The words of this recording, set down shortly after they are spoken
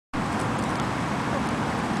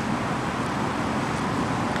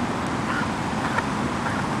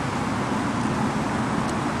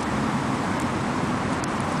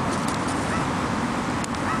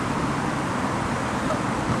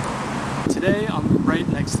Today I'm right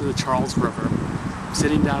next to the Charles River,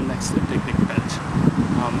 sitting down next to the picnic bench,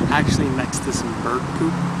 actually next to some bird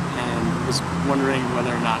poop, and was wondering whether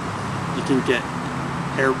or not you can get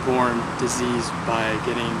airborne disease by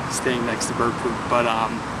staying next to bird poop. But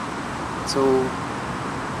so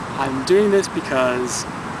I'm doing this because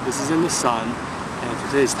this is in the sun, and for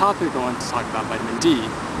today's topic I want to talk about vitamin D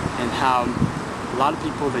and how a lot of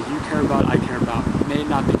people that you care about, I care about, may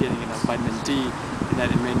not be getting enough vitamin D, and that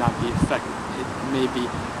it may be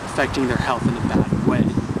affecting their health in a bad way.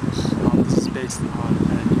 This is based on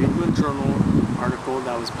a New England Journal article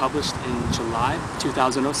that was published in July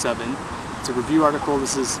 2007. It's a review article.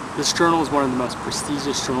 This journal is one of the most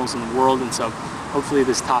prestigious journals in the world, and so hopefully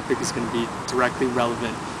this topic is going to be directly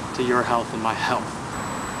relevant to your health and my health.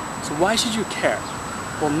 So why should you care?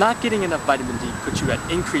 Well, not getting enough vitamin D puts you at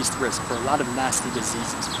increased risk for a lot of nasty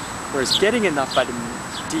diseases, whereas getting enough vitamin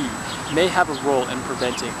D may have a role in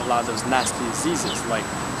preventing a lot of those nasty diseases like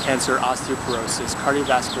cancer, osteoporosis,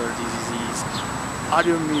 cardiovascular disease,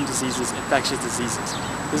 autoimmune diseases, infectious diseases.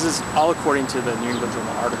 This is all according to the New England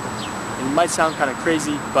Journal article. And it might sound kind of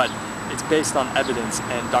crazy, but it's based on evidence,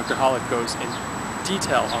 and Dr. Hollick goes in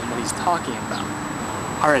detail on what he's talking about.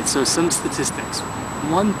 Alright, so some statistics.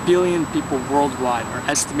 1 billion people worldwide are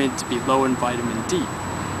estimated to be low in vitamin D,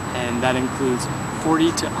 and that includes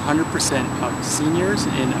 40 to 100% of seniors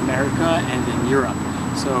in America and in Europe.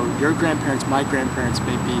 So your grandparents, my grandparents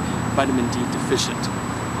may be vitamin D deficient.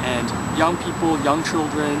 And young people, young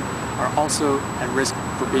children are also at risk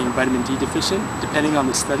for being vitamin D deficient. Depending on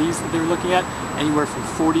the studies that they're looking at, anywhere from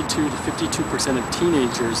 42 to 52% of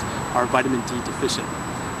teenagers are vitamin D deficient.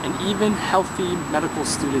 And even healthy medical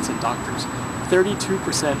students and doctors.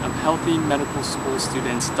 32% of healthy medical school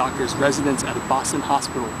students, doctors, residents at a Boston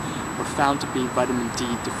hospital were found to be vitamin D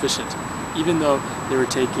deficient, even though they were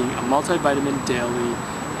taking a multivitamin daily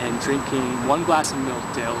and drinking 1 glass of milk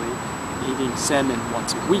daily and eating salmon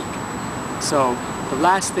once a week. So the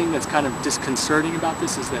last thing that's kind of disconcerting about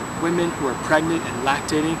this is that women who are pregnant and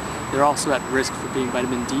lactating, they're also at risk for being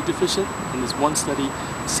vitamin D deficient. In this one study,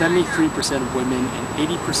 73% of women and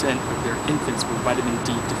 80% of their infants were vitamin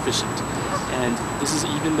D deficient. And this is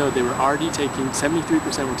even though they were already taking,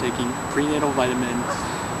 73% were taking prenatal vitamin,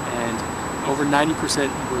 and over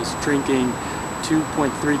 90% was drinking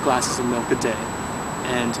 2.3 glasses of milk a day,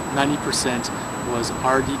 and 90% was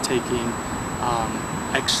already taking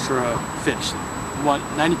extra fish.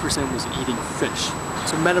 90% was eating fish.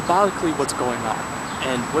 So metabolically, what's going on?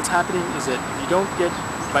 And what's happening is that if you don't get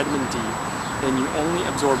vitamin D, then you only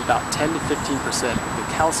absorb about 10 to 15% of the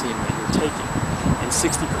calcium that you're taking, and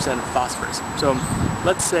 60% of phosphorus. So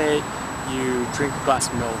let's say you drink a glass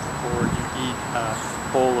of milk, or you eat a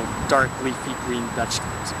bowl of dark leafy green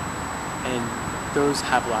vegetables, and those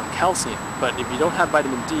have a lot of calcium. But if you don't have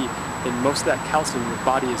vitamin D, then most of that calcium your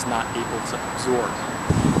body is not able to absorb.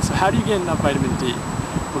 So how do you get enough vitamin D?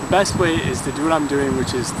 Well, the best way is to do what I'm doing,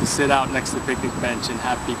 which is to sit out next to the picnic bench and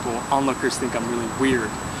have people, onlookers, think I'm really weird.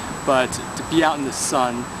 But to be out in the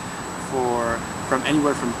sun from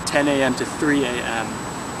anywhere from 10 a.m. to 3 a.m.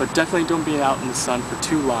 But definitely don't be out in the sun for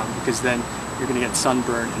too long, because then you're going to get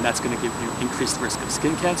sunburn, and that's going to give you increased risk of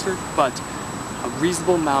skin cancer. But a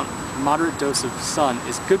reasonable amount, moderate dose of sun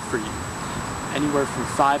is good for you. Anywhere from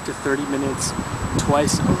 5 to 30 minutes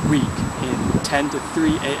twice a week in 10 to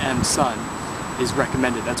 3 a.m. sun is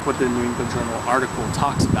recommended. That's what the New England Journal article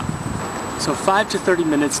talks about. So 5 to 30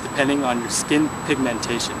 minutes depending on your skin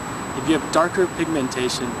pigmentation. If you have darker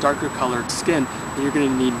pigmentation, darker colored skin, then you're going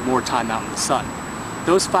to need more time out in the sun.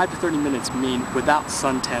 Those 5 to 30 minutes mean without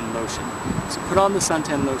suntan lotion. So put on the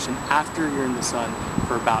suntan lotion after you're in the sun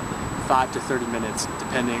for about 5 to 30 minutes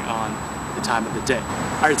depending on the time of the day.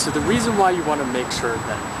 Alright, so the reason why you want to make sure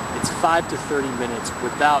that it's 5 to 30 minutes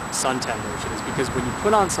without suntan lotion is because when you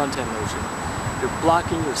put on suntan lotion, you're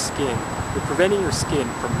blocking your skin, you're preventing your skin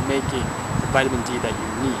from making the vitamin D that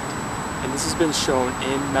you need. And this has been shown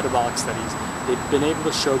in metabolic studies. They've been able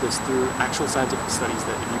to show this through actual scientific studies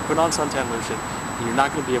that if you put on suntan lotion, then you're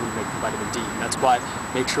not going to be able to make the vitamin D. And that's why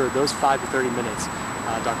make sure those 5 to 30 minutes,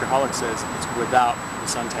 Dr. Hollick says, it's without the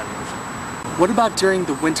suntan lotion. What about during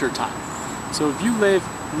the winter time? So if you live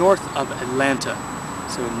north of Atlanta,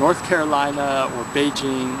 so North Carolina or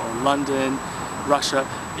Beijing or London, Russia,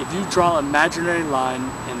 if you draw an imaginary line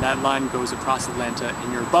and that line goes across Atlanta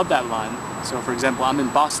and you're above that line, so for example I'm in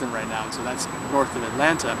Boston right now, so that's north of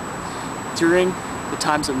Atlanta, during the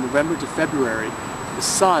times of November to February, the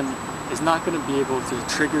sun is not going to be able to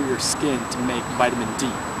trigger your skin to make vitamin D.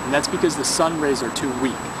 And that's because the sun rays are too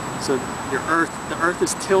weak. So the earth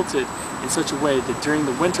is tilted in such a way that during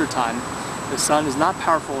the winter time, the sun is not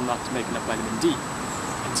powerful enough to make enough vitamin D.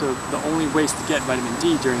 And And so the only ways to get vitamin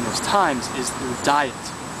D during those times is through diet.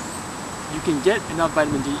 You can get enough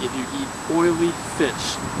vitamin D if you eat oily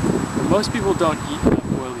fish. But most people don't eat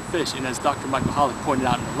enough oily fish, and as Dr. Michael Hollick pointed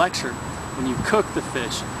out in the lecture, when you cook the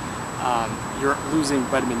fish, you're losing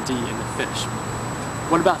vitamin D in the fish.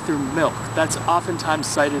 What about through milk? That's oftentimes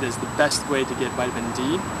cited as the best way to get vitamin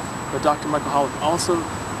D, but Dr. Michael Hollick also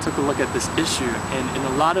took a look at this issue, and in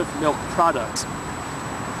a lot of milk products,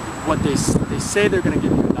 what they say they're going to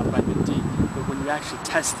give you enough vitamin D, but when you actually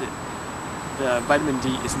test it, the vitamin D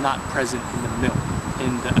is not present in the milk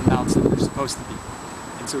in the amounts that they're supposed to be.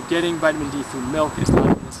 And so getting vitamin D through milk is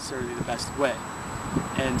not necessarily the best way.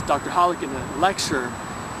 And Dr. Hollick in a lecture,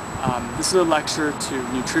 this is a lecture to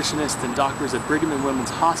nutritionists and doctors at Brigham and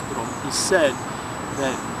Women's Hospital, he said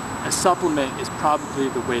that a supplement is probably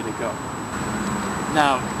the way to go.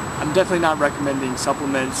 Now, I'm definitely not recommending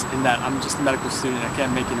supplements in that I'm just a medical student. I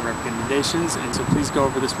can't make any recommendations, and so please go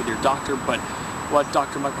over this with your doctor. But what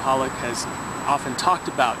Dr. Michael Hollick has often talked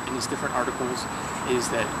about in his different articles is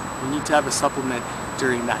that you need to have a supplement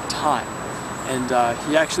during that time. And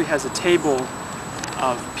he actually has a table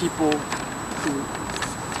of people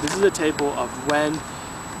who, this is a table of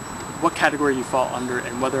what category you fall under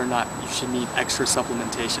and whether or not you should need extra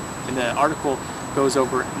supplementation. And the article goes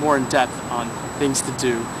over more in depth on things to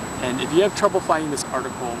do. And if you have trouble finding this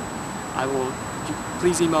article,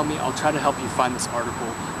 please email me. I'll try to help you find this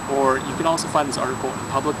article. Or you can also find this article in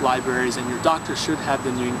public libraries, and your doctor should have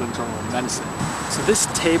the New England Journal of Medicine. So this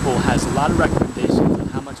table has a lot of recommendations on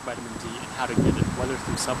how much vitamin D and how to get it, whether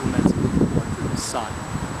through supplements or through the sun.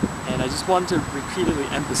 And I just wanted to repeatedly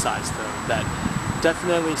emphasize, though, that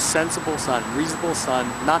definitely sensible sun, reasonable sun,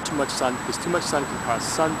 not too much sun, because too much sun can cause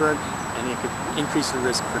sunburn and it could increase the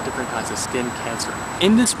risk for different kinds of skin cancer.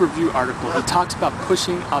 In this review article, he talks about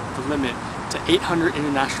pushing up the limit to 800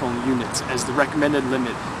 international units as the recommended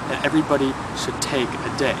limit that everybody should take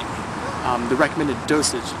a day. The recommended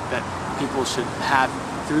dosage that people should have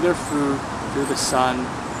through their food, through the sun,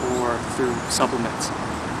 or through supplements.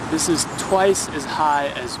 This is twice as high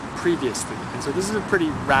as previously, and so this is a pretty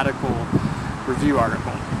radical review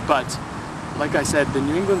article. But like I said, the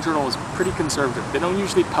New England Journal is pretty conservative. They don't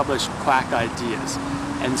usually publish quack ideas,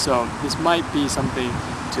 and so this might be something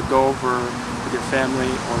to go over with your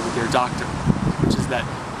family or with your doctor, which is that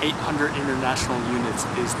 800 international units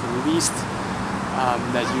is the least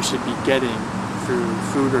that you should be getting through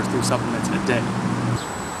food or through supplements a day.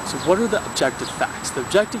 So what are the objective facts? The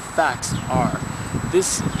objective facts are,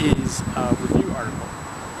 this is a review article,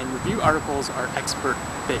 and review articles are expert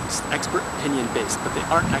opinion based, but they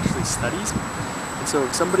aren't actually studies. And so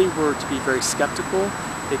if somebody were to be very skeptical,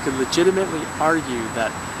 they could legitimately argue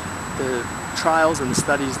that the trials and the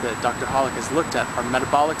studies that Dr. Hollick has looked at are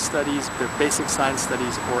metabolic studies, they're basic science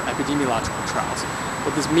studies, or epidemiological trials.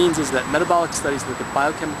 What this means is that metabolic studies look at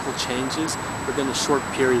biochemical changes within a short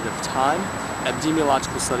period of time.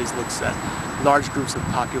 Epidemiological studies looks at large groups of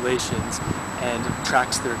populations and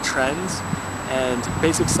tracks their trends. And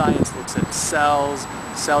basic science looks at cells,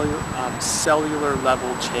 cellular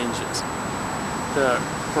level changes.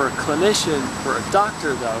 For a clinician, for a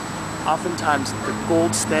doctor though, oftentimes the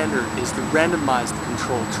gold standard is the randomized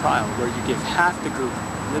controlled trial, where you give half the group,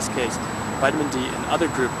 in this case vitamin D, and other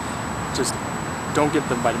group just don't give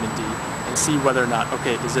them vitamin D, and see whether or not,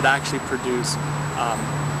 okay, does it actually produce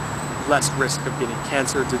less risk of getting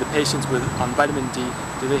cancer? Do the patients on vitamin D,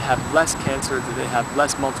 do they have less cancer? Do they have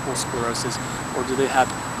less multiple sclerosis? Or do they have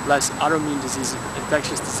less autoimmune diseases,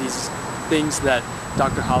 infectious diseases, things that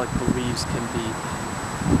Dr. Hollick believes can be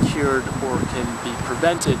cured or can be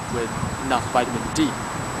prevented with enough vitamin D?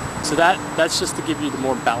 So that's just to give you the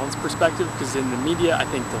more balanced perspective, because in the media I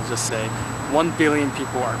think they'll just say 1 billion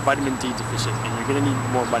people are vitamin D deficient and you're going to need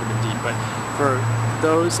more vitamin D. But for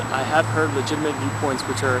those, I have heard legitimate viewpoints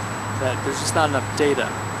which are that there's just not enough data.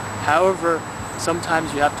 However, sometimes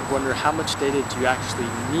you have to wonder how much data do you actually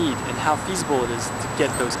need and how feasible it is to get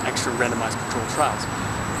those extra randomized controlled trials.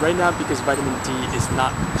 Right now, because vitamin D is not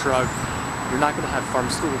a drug, you're not going to have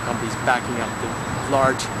pharmaceutical companies backing up the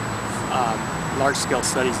large-scale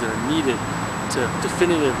studies that are needed to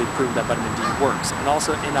definitively prove that vitamin D works. And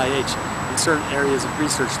also NIH, in certain areas of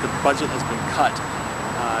research, the budget has been cut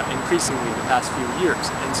increasingly in the past few years.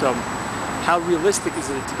 And so how realistic is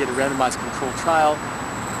it to get a randomized controlled trial?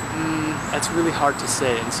 That's really hard to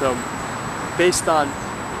say. And so based on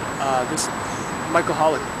this Michael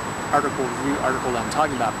Hollick review article that I'm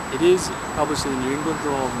talking about, it is published in the New England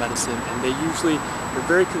Journal of Medicine, and they're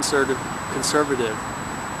very conservative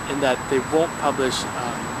in that they won't publish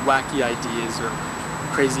wacky ideas or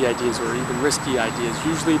crazy ideas or even risky ideas.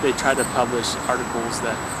 Usually they try to publish articles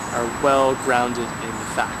that are well grounded in the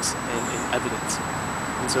facts and evidence.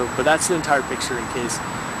 And so, but that's the entire picture in case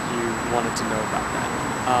you wanted to know about that.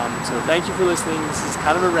 So thank you for listening. This is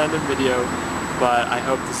kind of a random video, but I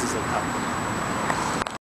hope this is of help.